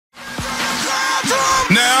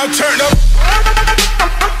now turn up.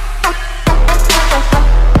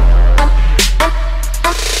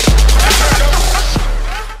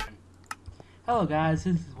 Hello guys,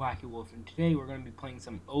 this is Wacky Wolf, and today we're going to be playing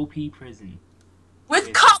some OP Prison.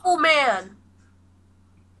 With Cobbleman!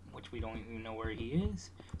 Which we don't even know where he is.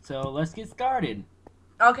 So let's get started.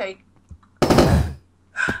 Okay.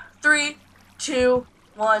 3, 2,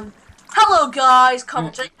 1. Hello guys,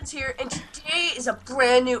 cobbleman555 here, and today is a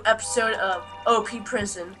brand new episode of OP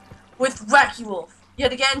Prison with Wacky Wolf.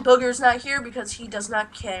 Yet again, Booger's not here because he does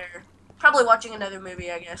not care. Probably watching another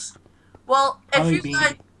movie, I guess. Well,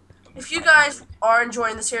 if you guys are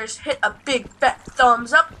enjoying the series, hit a big fat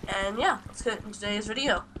thumbs up, and yeah, let's get into today's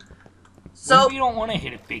video. So, what if you don't want to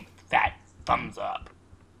hit a big fat thumbs up?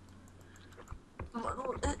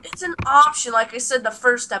 It's an option, like I said the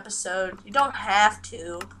first episode. You don't have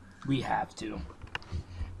to. We have to.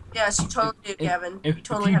 Yes, you totally do, Gavin. If you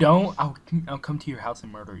don't, I'll come to your house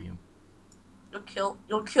and murder you.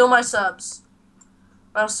 You'll kill my subs.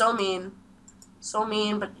 Wow, so mean. So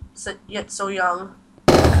mean, but yet so young.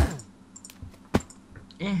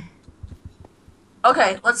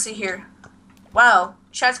 Okay, let's see here. Wow,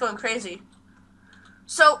 chat's going crazy.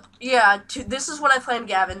 So, yeah, this is what I planned,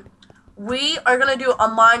 Gavin. We are gonna do a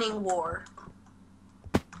mining war.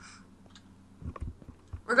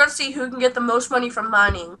 We're gonna see who can get the most money from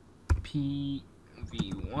mining.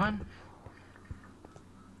 PV1.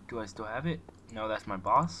 Do I still have it? No, that's my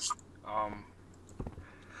boss. /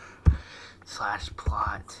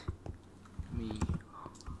 plot me.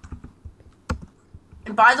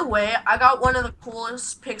 And by the way, I got one of the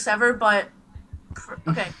coolest picks ever, but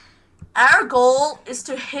okay. Our goal is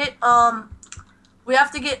to hit we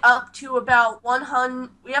have to get up to about 100.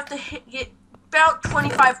 We have to get about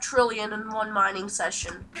 25 trillion in one mining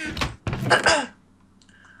session.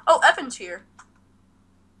 Oh, Evan's here.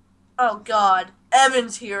 Oh God,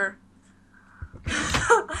 Evan's here.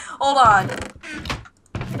 Hold on.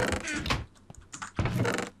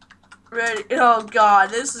 Ready? Oh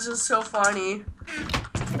God, this is just so funny.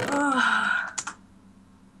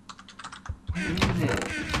 Where is it?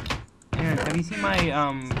 Aaron, have you seen my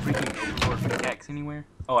freaking Overlord pickaxe anywhere?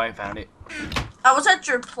 Oh, I found it. I was at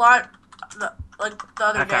your plot, the other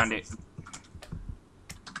day. I found it.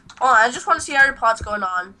 Oh, I just want to see how your plot's going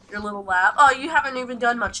on. Your little lab. Oh, you haven't even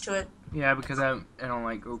done much to it. Yeah, because I don't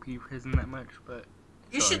like OP Prison that much, but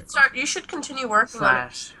you should start. You should continue working on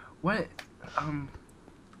it. What?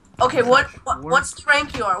 Okay, what's the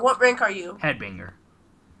rank you are? What rank are you? Headbanger.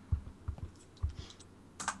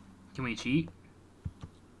 Can we cheat?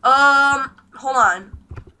 Hold on.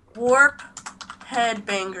 Warp,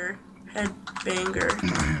 headbanger.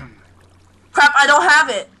 Crap, I don't have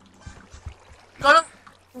it. Go to.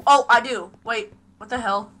 Oh, I do. Wait, what the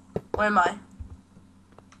hell? Where am I?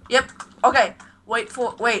 Yep. Okay. Wait.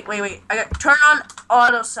 I got turn on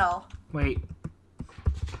auto sell. Wait.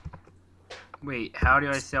 How do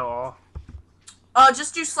I sell all?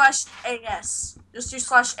 Just do /AS. Just do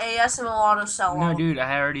 /AS and it'll auto sell. No, dude,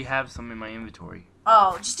 I already have some in my inventory.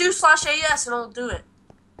 Oh, just do /AS and it'll do it.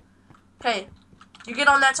 Okay, you get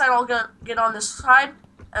on that side, I'll get on this side,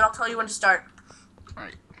 and I'll tell you when to start.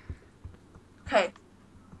 Alright. Okay.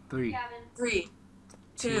 3,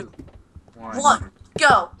 2, 1,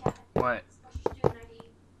 go. What?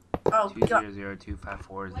 Oh,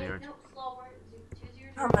 2002540.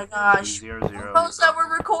 Oh my gosh. 200. Tell Rose that we're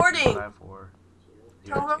recording. 54.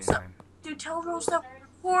 Tell Rose that. Dude, tell Rose that we're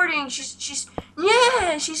recording. She's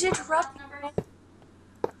interrupting.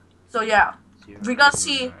 So yeah, we gotta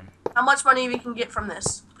see how much money we can get from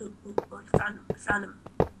this. Ooh, I found him.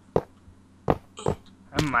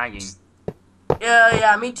 I'm lagging.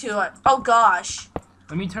 Yeah, me too. Oh gosh.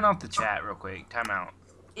 Let me turn off the chat real quick. Time out.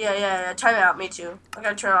 Yeah. Time out. Me too. I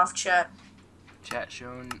gotta turn off chat. Chat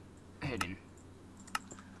shown hidden.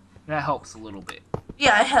 That helps a little bit.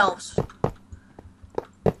 Yeah, it helps.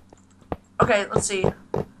 Okay, let's see.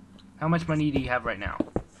 How much money do you have right now?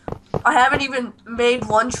 I haven't even made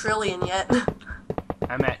 1 trillion yet.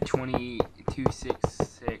 I'm at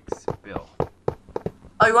 2266 bill.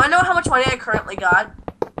 Oh, you wanna know how much money I currently got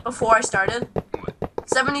before I started? What?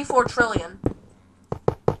 74 trillion.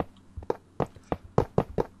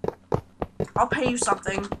 I'll pay you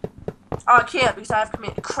something. Oh, I can't because I have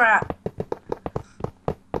committed crap.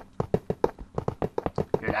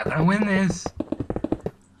 You're not gonna win this.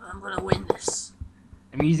 I'm gonna win this.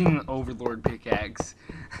 I'm using the Overlord pickaxe.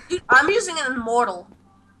 Dude, I'm using an Immortal.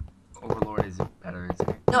 Overlord is better, isn't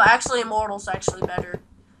it? No, actually, Immortal's actually better.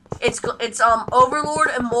 It's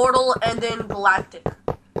Overlord, Immortal, and then Galactic.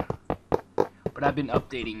 But I've been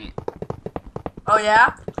updating it. Oh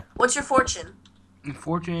yeah? What's your fortune? And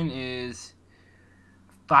fortune is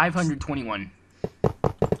 521.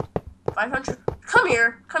 500. Come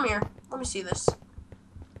here. Come here. Let me see this.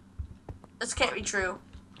 This can't be true.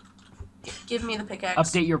 Give me the pickaxe.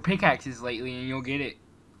 Update your pickaxes lately and you'll get it.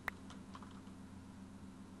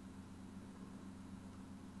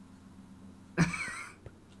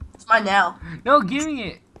 It's mine now. No, give me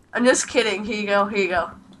it. I'm just kidding. Here you go. Here you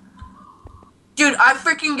go. Dude, I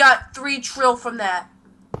freaking got 3 trill from that.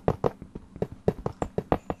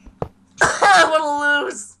 What a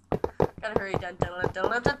lose. Gotta hurry.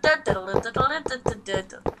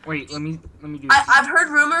 Wait, let me do this. I've heard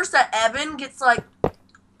rumors that Evan gets like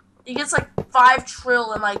 5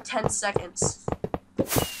 trill in like 10 seconds.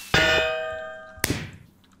 It's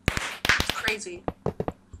crazy.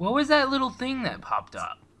 What was that little thing that popped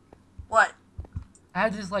up? What? I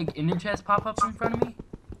had this like ender chest pop up in front of me.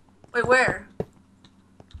 Wait, where?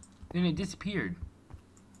 Then it disappeared.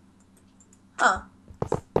 Huh.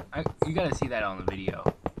 You gotta see that on the video.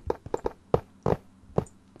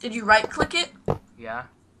 Did you right click it? Yeah.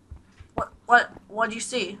 What'd you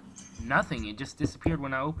see? Nothing. It just disappeared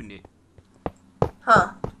when I opened it.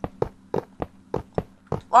 Huh.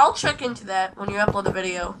 Well, I'll check into that when you upload the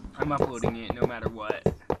video. I'm uploading it no matter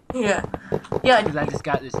what. Yeah. Yeah. Because I just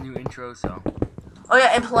got this new intro, so. Oh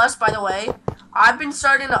yeah, and plus, by the way, I've been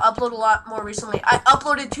starting to upload a lot more recently. I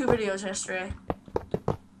uploaded 2 videos yesterday.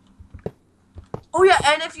 Oh yeah,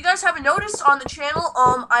 and if you guys haven't noticed on the channel,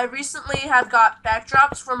 I recently have got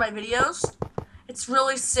backdrops for my videos. It's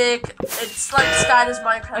really sick. It's like Sky does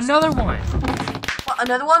Minecraft. Another one. What,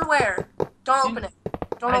 another one? Where? Don't open it.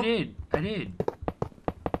 Don't. I did.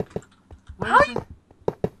 How are you?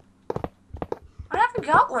 I haven't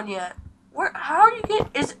got one yet. Where? How are you getting?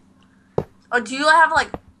 Is? Oh, do you have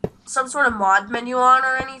like some sort of mod menu on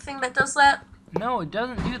or anything that does that? No, it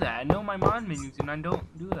doesn't do that. I know my mod menus and I don't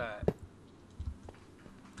do that.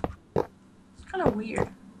 It's kind of weird.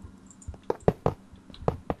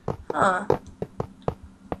 Huh.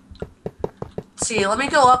 Let's see, let me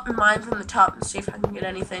go up and mine from the top and see if I can get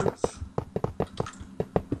anything.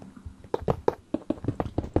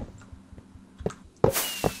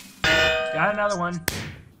 Got another one.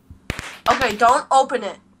 Okay, don't open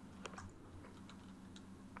it.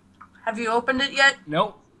 Have you opened it yet?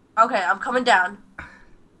 Nope. Okay, I'm coming down.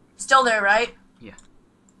 Still there, right? Yeah.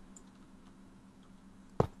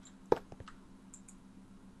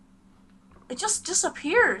 It just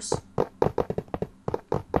disappears.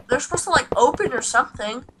 They're supposed to like open or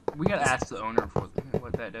something. We gotta ask the owner for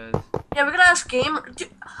what that does. Yeah, we gotta ask Gamer. Dude,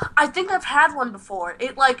 I think I've had one before.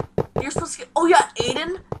 It like, you're supposed to get. Oh yeah,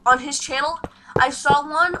 Aiden on his channel. I saw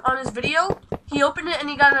one on his video. He opened it and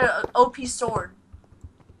he got an OP sword.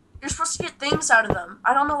 You're supposed to get things out of them.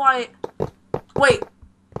 I don't know why. Wait,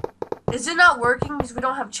 is it not working because we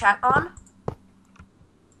don't have chat on?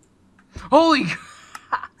 Holy!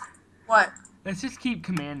 What? Let's just keep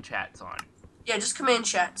command chats on. Yeah, just command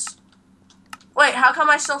chats. Wait, how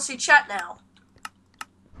come I still see chat now?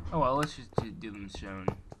 Oh well, let's just do them shown.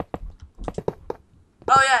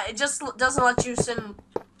 Oh yeah, it just doesn't let you send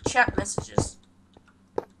chat messages.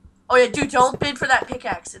 Oh yeah, dude, don't bid for that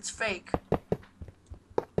pickaxe. It's fake.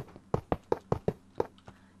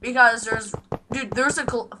 Because there's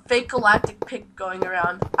a fake galactic pick going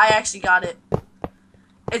around. I actually got it.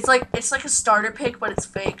 It's like a starter pick, but it's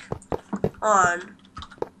fake. On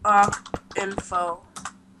info.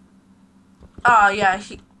 Oh yeah,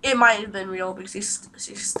 it might have been real because he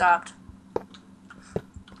stopped.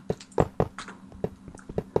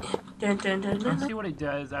 Let's see what it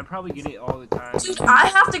does. I probably get it all the time. Dude, I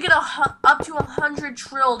have to get up to 100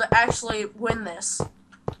 trill to actually win this.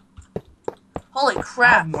 Holy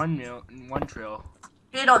crap! I have one trill.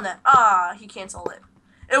 Bid on that. Ah, he canceled it.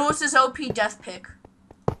 It was his OP death pick.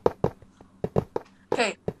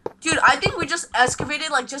 Okay, dude, I think we just excavated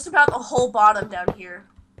like just about the whole bottom down here.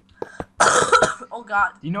 Oh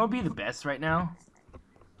god. You know what'd be the best right now?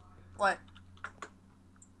 What?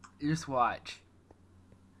 Just watch.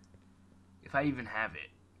 If I even have it.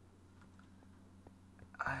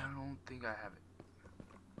 I don't think I have it.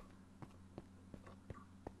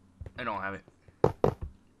 I don't have it.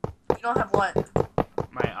 You don't have what?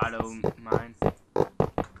 My auto mine.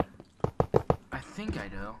 I think I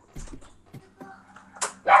do.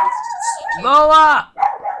 Lola!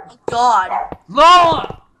 Oh god.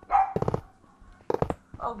 Lola!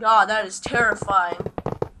 Oh god, that is terrifying.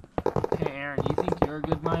 Hey Aaron, you think you're a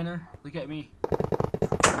good miner? Look at me.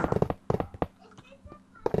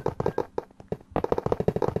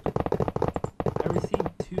 I received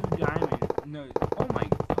 2 diamonds. No, oh my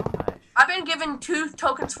gosh. I've been given 2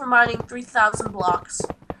 tokens for mining 3,000 blocks.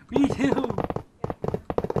 Me too.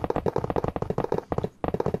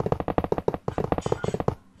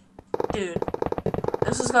 Dude,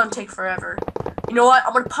 this is gonna take forever. You know what?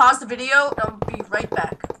 I'm gonna pause the video and I'll be right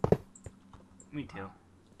back. Me too.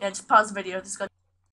 Yeah, just pause the video. This is gonna